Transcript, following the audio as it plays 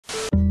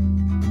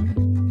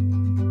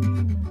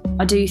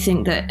I do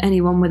think that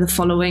anyone with a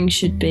following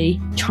should be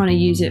trying to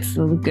use it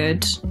for the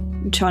good,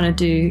 trying to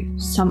do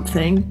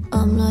something.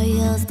 I'm not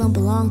yours, don't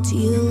belong to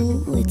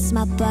you. It's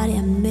my body,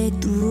 I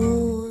make the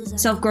rules.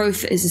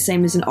 Self-growth is the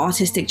same as an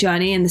artistic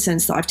journey in the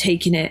sense that I've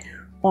taken it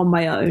on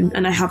my own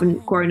and I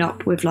haven't grown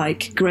up with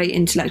like great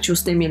intellectual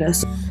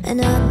stimulus.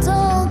 And I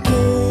don't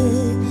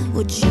care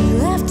what you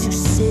have to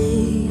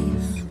say.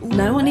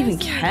 No one even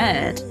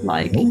cared.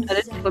 Like, I didn't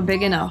think we're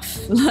big enough.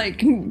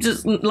 Like,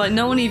 just like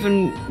no one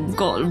even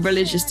got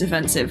religious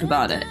defensive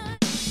about it.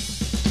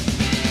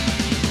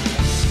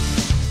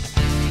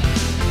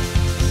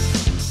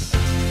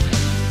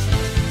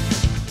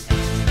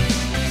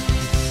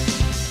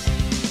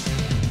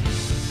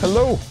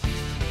 Hello.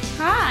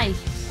 Hi.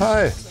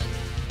 Hi.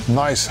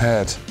 Nice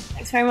head.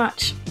 Thanks very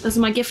much. This is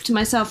my gift to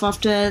myself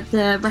after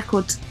the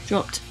record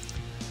dropped.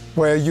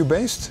 Where are you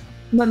based?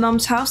 My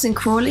mum's house in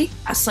Crawley.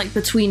 That's like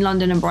between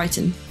London and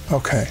Brighton.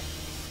 Okay.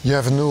 You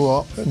have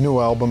a new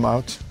album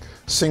out,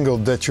 single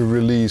that you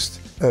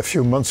released a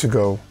few months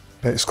ago.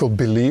 It's called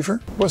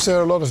Believer. Was there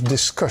a lot of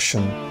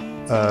discussion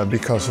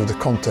because of the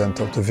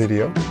content of the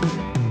video?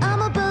 I'm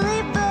a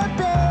believer,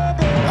 baby.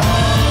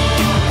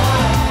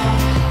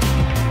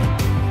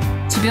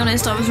 To be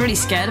honest, I was really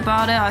scared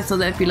about it. I thought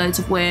there'd be loads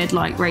of weird,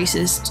 like,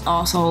 racist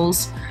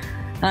arseholes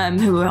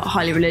who were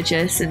highly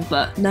religious,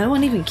 but no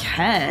one even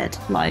cared.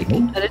 Like, I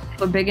didn't think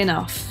we're big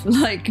enough.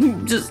 Like,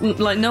 just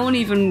like no one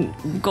even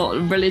got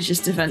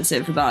religious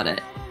defensive about it.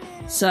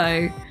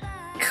 So,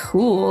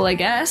 cool, I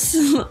guess.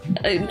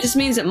 It just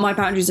means that my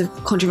boundaries of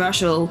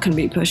controversial can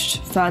be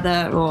pushed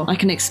further, or I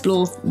can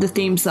explore the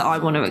themes that I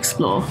want to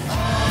explore.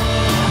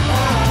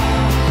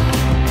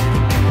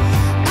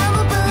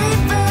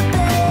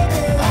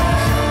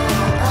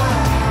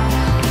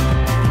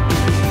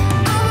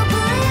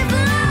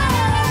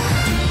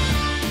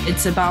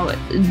 It's about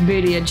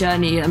really a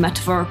journey, a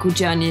metaphorical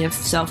journey of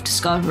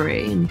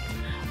self-discovery. And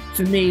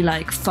for me,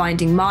 like,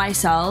 finding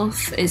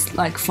myself is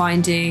like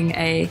finding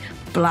a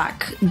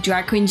black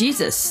drag queen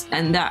Jesus.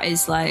 And that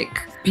is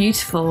like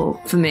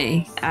beautiful for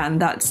me.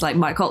 And that's like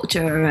my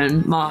culture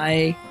and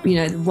my, you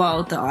know, the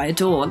world that I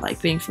adore,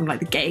 like being from like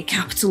the gay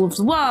capital of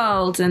the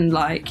world. And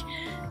like,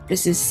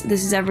 this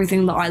is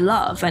everything that I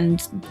love.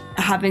 And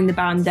having the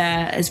band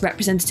there as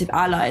representative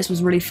allies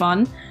was really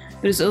fun.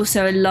 But it's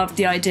also, I love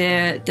the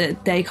idea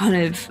that they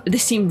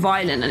seem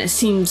violent, and it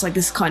seems like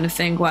this kind of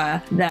thing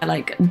where they're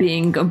like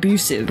being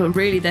abusive, but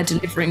really they're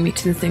delivering me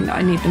to the thing that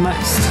I need the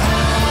most.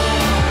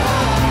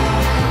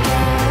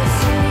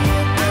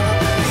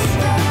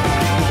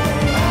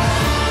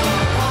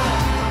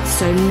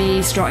 So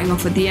me starting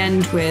off at the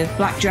end with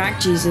Black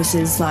Drag Jesus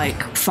is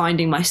like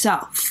finding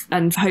myself,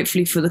 and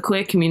hopefully for the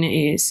queer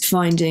community is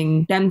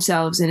finding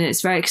themselves, and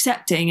it's very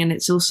accepting, and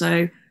it's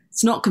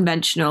not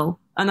conventional,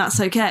 and that's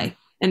okay.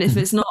 And if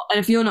it's not, and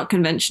if you're not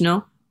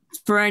conventional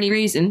for any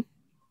reason,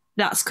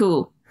 that's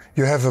cool.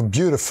 You have a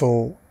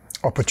beautiful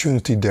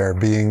opportunity there,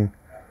 being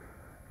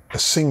a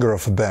singer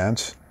of a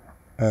band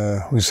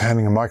who's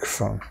handing a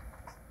microphone.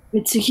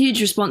 It's a huge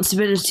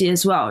responsibility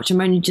as well, which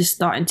I'm only just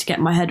starting to get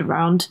my head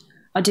around.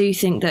 I do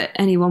think that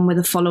anyone with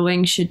a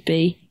following should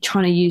be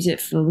trying to use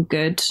it for the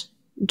good,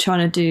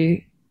 trying to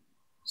do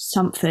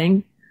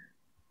something.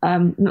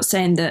 I'm not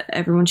saying that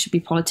everyone should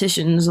be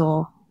politicians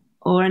or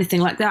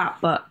anything like that,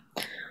 but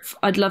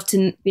I'd love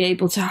to be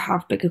able to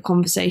have bigger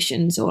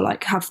conversations, or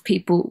like have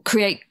people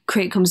create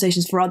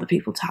conversations for other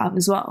people to have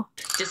as well.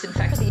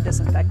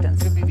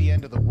 Disinfectants. It could be the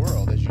end of the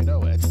world as you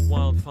know it.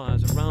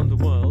 Wildfires around the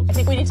world. I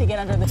think we need to get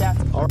under the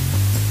desk.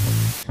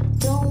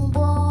 Don't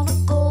wanna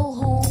go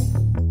home.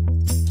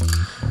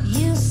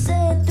 You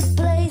set the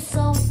place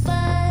on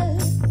fire.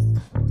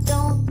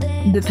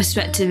 The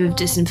perspective of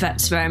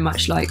Disinfect's very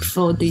much like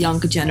for the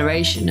younger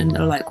generation and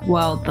the like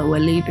world that we're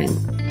leaving.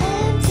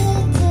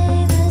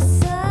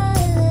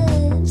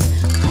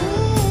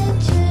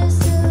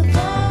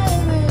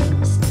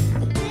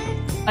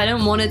 I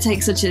don't want to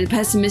take such a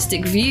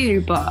pessimistic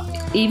view, but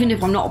even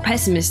if I'm not a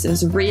pessimist,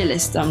 as a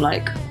realist, I'm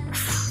like,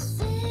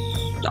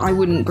 I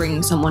wouldn't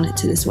bring someone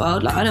into this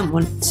world. Like, I don't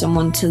want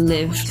someone to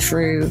live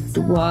through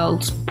the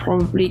world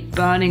probably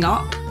burning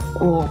up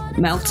or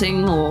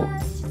melting or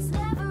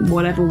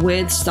whatever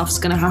weird stuff's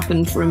going to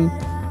happen from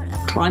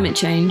climate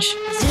change.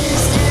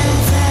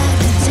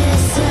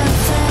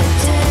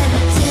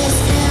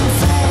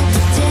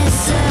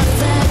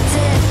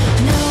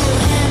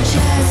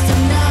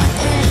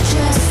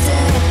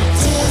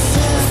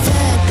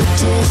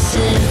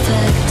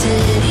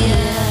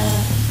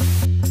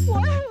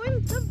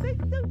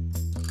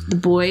 The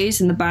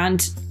boys in the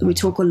band, we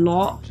talk a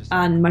lot,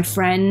 and my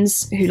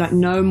friends who like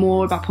know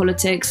more about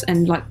politics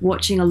and like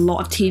watching a lot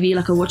of TV,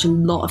 like I watch a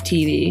lot of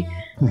TV,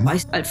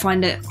 I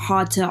find it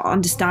hard to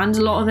understand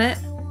a lot of it.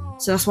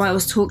 So that's why I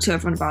always talk to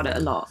everyone about it a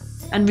lot.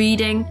 And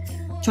reading,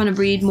 trying to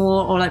read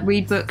more, or like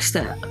read books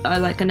that are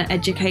like going to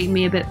educate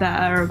me a bit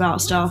better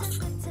about stuff.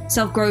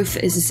 Self-growth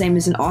is the same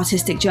as an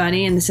artistic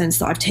journey in the sense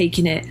that I've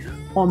taken it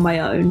on my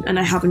own and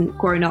I haven't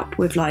grown up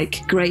with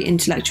like great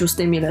intellectual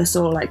stimulus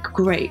or like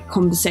great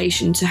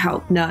conversation to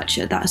help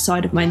nurture that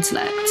side of my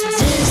intellect.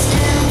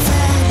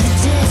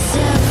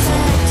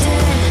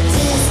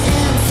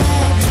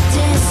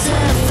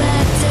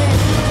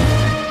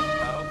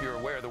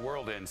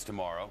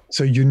 Tomorrow.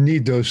 So you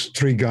need those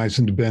three guys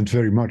in the band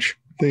very much.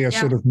 They are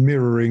sort of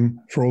mirroring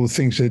for all the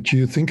things that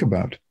you think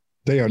about.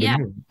 They are the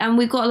mirror. And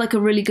we've got like a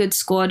really good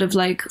squad of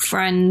like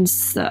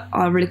friends that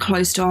are really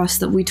close to us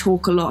that we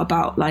talk a lot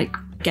about. Like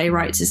gay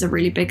rights is a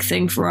really big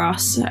thing for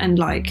us, and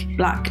like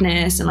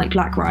blackness and like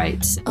black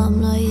rights.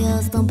 I'm not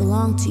yours, don't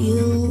belong to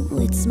you.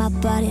 It's my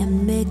body, I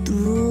make the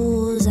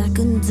rules. I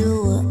can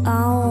do what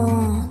I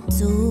want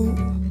to.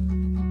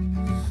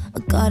 I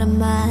got a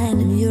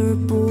mind, I'm your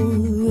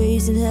bull,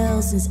 raising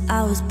hell since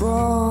I was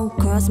born.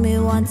 Cross me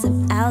once,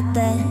 I'm out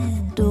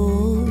that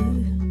door.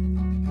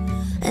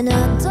 And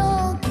I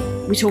don't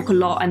care. We talk a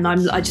lot, and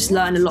I just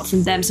learn a lot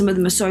from them. Some of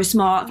them are so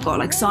smart. I've got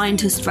like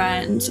scientist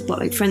friends, I've got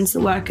like friends that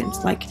work in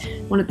like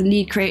one of the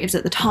lead creatives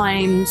at the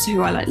Times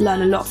who I like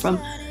learn a lot from.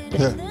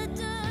 Yeah.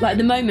 Like at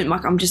the moment,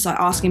 like I'm just like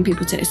asking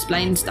people to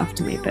explain stuff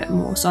to me a bit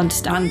more so I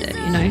understand it,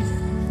 you know?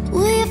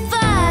 We're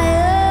fired.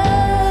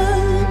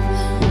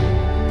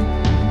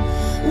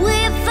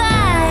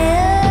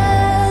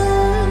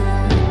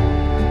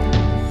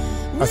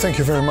 I thank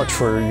you very much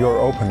for your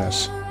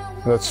openness.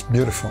 That's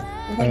beautiful.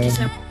 Thank you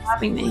so much for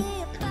having me.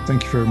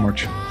 Thank you very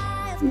much.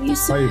 You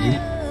so Bye, Izzy.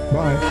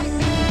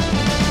 Bye.